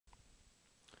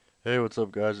Hey, what's up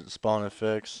guys? It's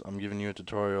SpawnFX. I'm giving you a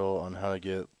tutorial on how to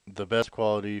get the best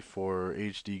quality for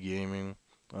HD gaming.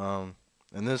 Um,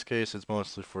 in this case, it's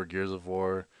mostly for Gears of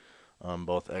War,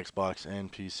 both Xbox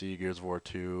and PC, Gears of War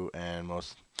 2, and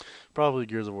most probably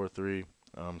Gears of War 3,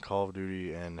 Call of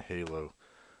Duty, and Halo.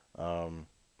 Um,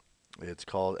 it's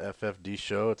called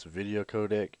ffdshow. It's a video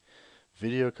codec.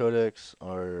 Video codecs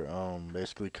are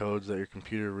basically codes that your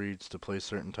computer reads to play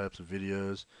certain types of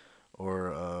videos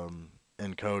or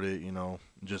encode it,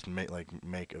 just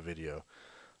make a video,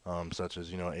 such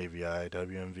as AVI,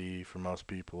 WMV for most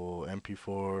people,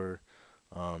 MP4,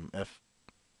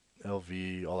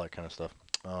 FLV, all that kind of stuff.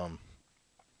 Um,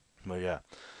 but yeah,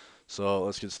 so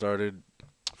let's get started.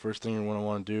 First thing you're going to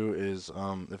want to do is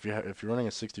if you're running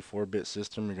a 64-bit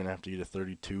system, you're going to have to use a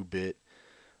 32-bit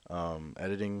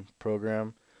editing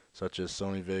program, such as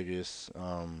Sony Vegas.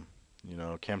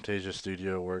 Camtasia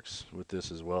Studio works with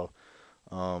this as well.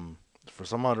 Um, for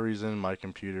some odd reason, my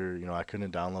computer, I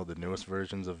couldn't download the newest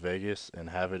versions of Vegas and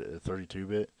have it at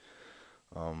 32-bit.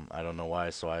 I don't know why,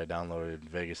 so I downloaded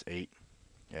Vegas 8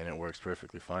 and it works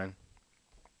perfectly fine.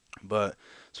 But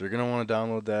so you're gonna want to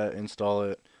download that, install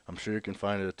it. I'm sure you can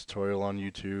find a tutorial on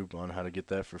YouTube on how to get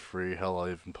that for free. Hell, I'll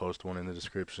even post one in the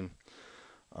description.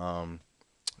 Um,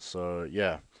 so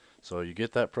yeah, so you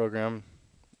get that program,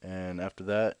 and after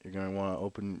that, you're gonna want to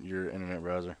open your internet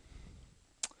browser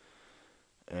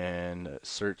and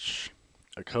search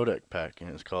a codec pack, and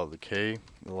it's called the K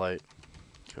Lite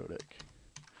codec.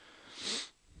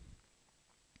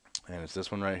 And it's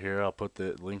this one right here. I'll put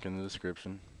the link in the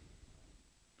description.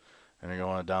 And you're going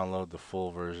to want to download the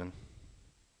full version.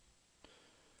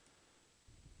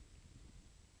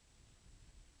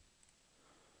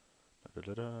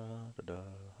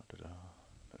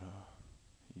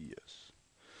 Yes.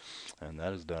 And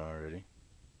that is done already.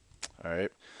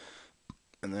 Alright.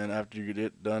 And then after you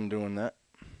get done doing that,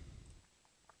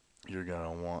 you're going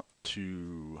to want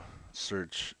to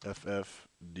search ffdshow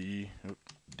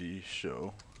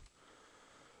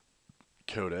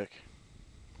codec.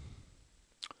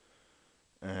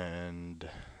 And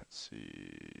let's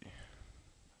see.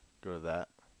 Go to that.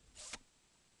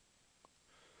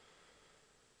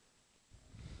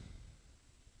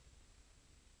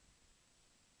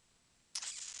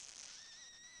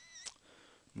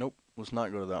 Nope, let's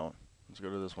not go to that one. Let's go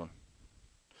to this one.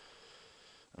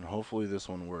 And hopefully this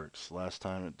one works. Last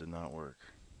time it did not work.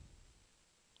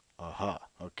 Aha.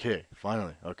 Okay,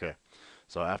 finally. Okay.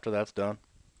 So after that's done,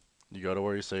 you go to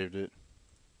where you saved it.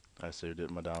 I saved it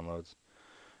in my downloads.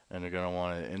 And you're going to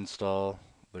want to install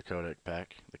the codec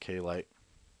pack, the K-Lite.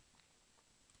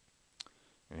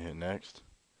 And hit next.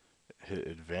 Hit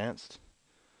advanced.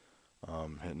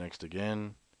 Hit next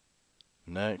again.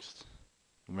 Next.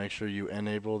 Make sure you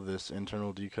enable this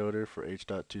internal decoder for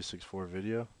H.264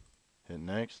 video. Hit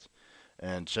next.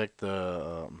 And check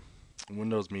the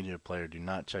Windows Media Player. Do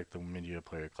not check the Media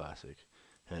Player Classic.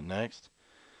 Hit next.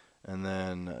 And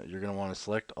then you're going to want to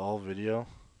select all video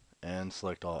and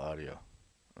select all audio.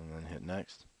 And then hit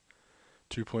next.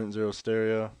 2.0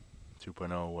 stereo,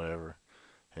 2.0 whatever.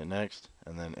 Hit next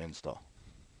and then install.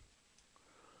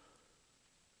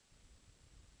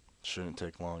 Shouldn't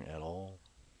take long at all.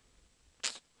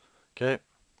 Okay.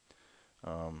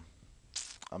 Um,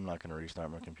 I'm not going to restart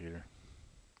my computer.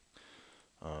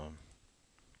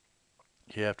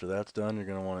 Okay, after that's done, you're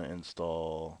going to want to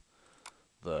install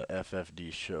the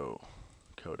ffdshow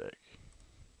codec.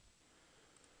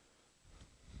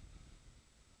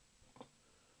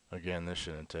 Again, this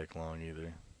shouldn't take long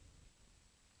either.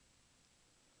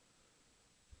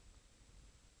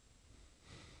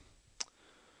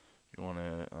 You want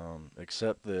to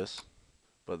accept this,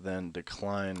 but then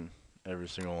decline every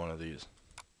single one of these.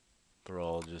 They're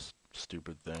all just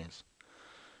stupid things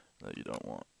that you don't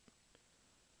want.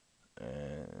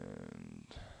 And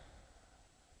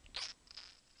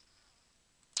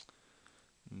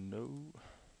no,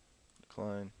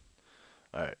 decline.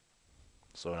 Alright,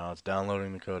 so now it's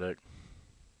downloading the codec.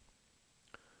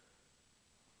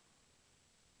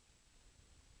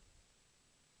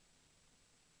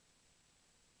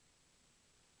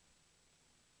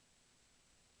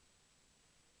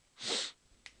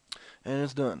 And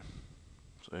it's done.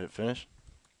 So hit finish.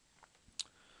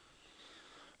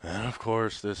 And of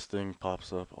course, this thing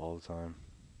pops up all the time.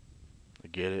 I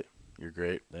get it. You're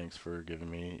great. Thanks for giving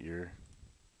me your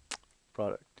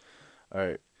product.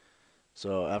 Alright,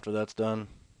 so after that's done,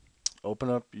 open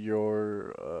up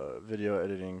your video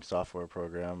editing software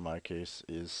program. My case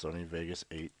is Sony Vegas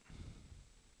 8.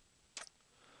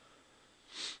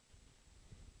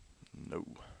 No.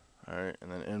 Alright,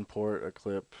 and then import a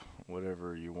clip,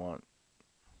 whatever you want.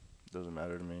 Doesn't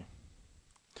matter to me.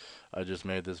 I just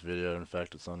made this video. In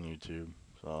fact, it's on YouTube,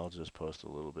 so I'll just post a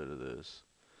little bit of this.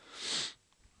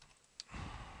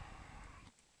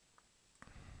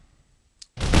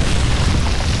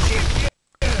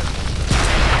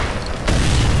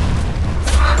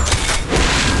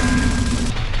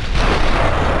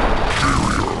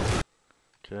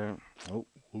 Okay. Oh,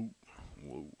 whoa,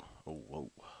 whoa, oh,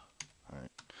 whoa. All right.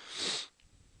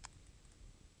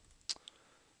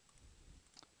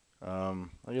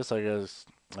 I guess I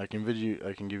can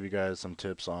give you guys some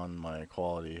tips on my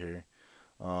quality here.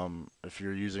 If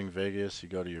you're using Vegas, you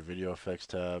go to your video effects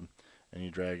tab and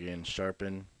you drag in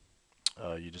sharpen.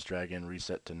 You just drag in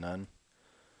reset to none,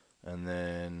 and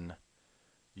then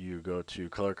you go to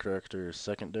color corrector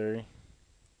secondary,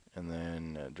 and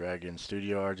then drag in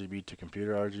studio RGB to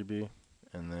computer RGB,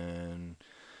 and then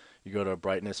you go to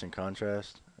brightness and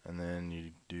contrast, and then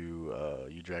you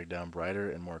drag down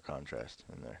brighter and more contrast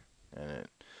in there, and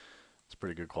it's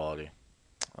pretty good quality.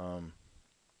 Um,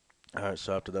 Alright,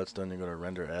 so after that's done, you go to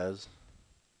render as,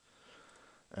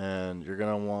 and you're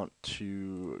gonna want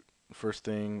to first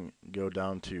thing go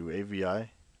down to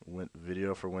AVI,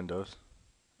 video for Windows,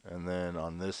 and then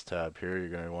on this tab here, you're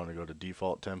gonna want to go to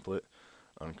default template,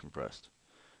 uncompressed.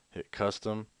 Hit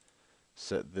custom,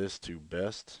 set this to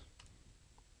best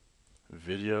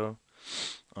video.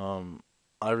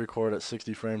 I record at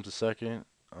 60 frames a second,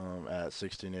 at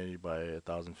 1680 by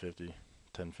 1050,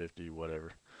 1050,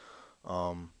 whatever.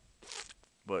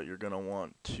 But you're gonna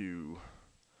want to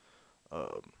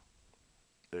um,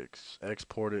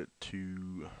 export it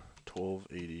to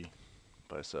 1280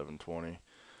 by 720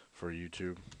 for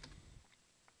YouTube.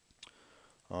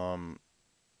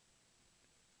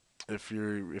 If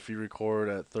you record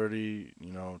at 30,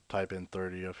 type in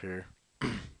 30 up here.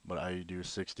 But I do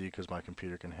 60 because my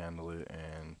computer can handle it,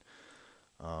 and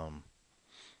I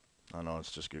know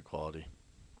it's just good quality.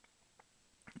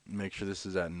 Make sure this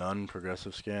is at none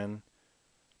progressive scan.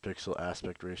 Pixel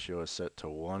aspect ratio is set to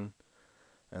 1.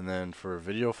 And then for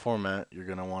video format, you're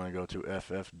going to want to go to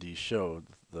ffdshow,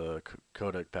 the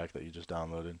codec pack that you just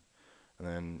downloaded. And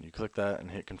then you click that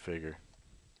and hit configure.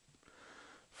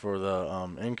 For the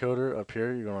encoder up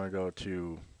here, you're going to go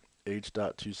to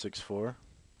H.264.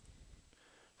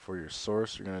 For your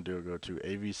source, you're going to go to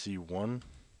AVC1.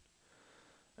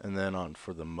 And then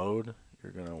for the mode,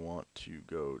 you're going to want to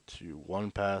go to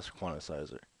one pass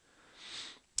quantizer.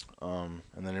 And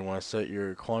then you want to set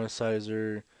your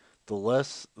quantizer. The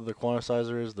less the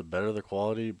quantizer is, the better the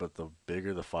quality, but the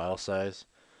bigger the file size.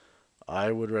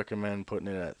 I would recommend putting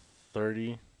it at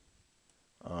 30,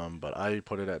 but I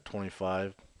put it at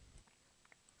 25.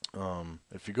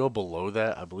 If you go below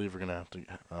that, I believe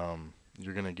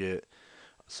you're gonna get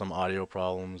some audio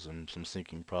problems and some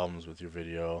syncing problems with your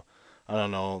video. I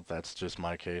don't know, that's just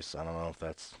my case. I don't know if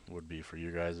that's would be for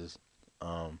you guys's.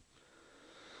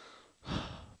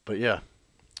 But yeah,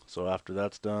 so after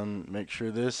that's done, make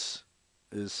sure this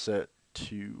is set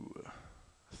to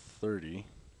 30.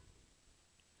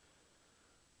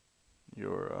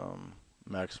 Your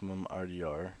maximum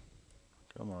RDR.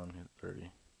 Come on, hit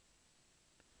 30.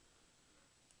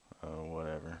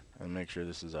 Whatever. And make sure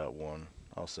this is at 1.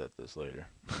 I'll set this later.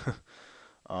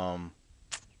 And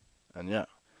yeah,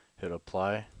 hit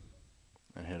apply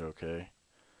and hit OK.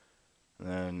 And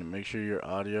then make sure your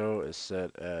audio is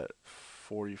set at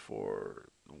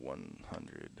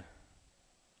 44/100,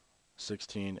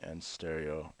 16 and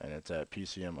stereo, and it's at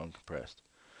PCM uncompressed.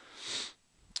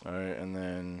 Alright, and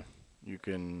then you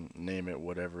can name it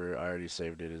whatever. I already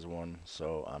saved it as 1,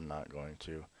 so I'm not going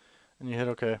to. And you hit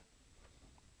OK.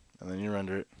 And then you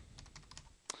render it.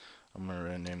 I'm going to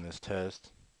rename this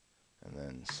test and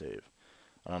then save.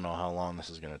 I don't know how long this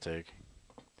is going to take,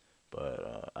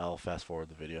 but I'll fast forward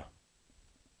the video.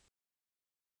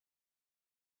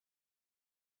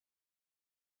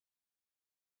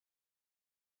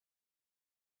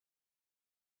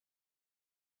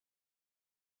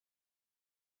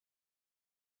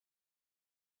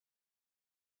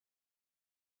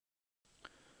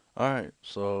 Alright,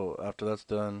 so after that's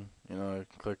done,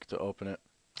 click to open it.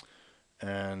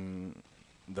 And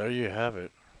there you have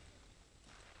it.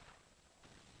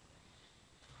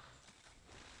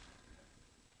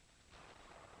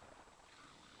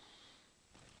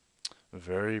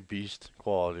 Very beast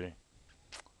quality.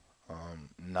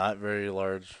 Not very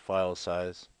large file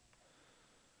size.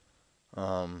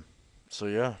 So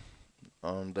yeah.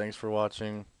 Thanks for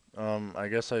watching. I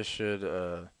guess I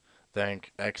should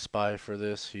thank XSpy for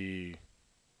this. He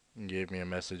gave me a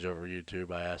message over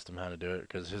YouTube. I asked him how to do it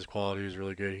because his quality is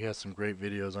really good. He has some great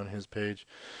videos on his page.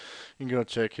 You can go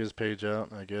check his page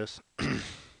out, I guess.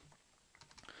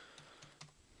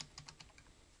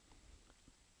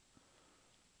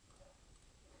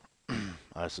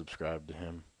 I subscribe to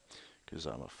him because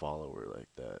I'm a follower like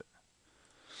that.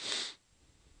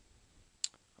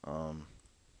 Um,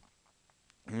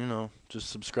 just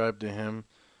subscribe to him.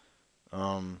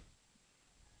 Um,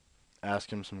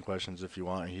 ask him some questions if you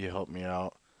want. He helped me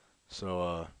out.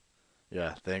 So,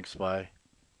 yeah, thanks, bye.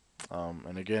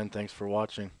 And again, thanks for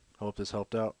watching. Hope this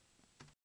helped out.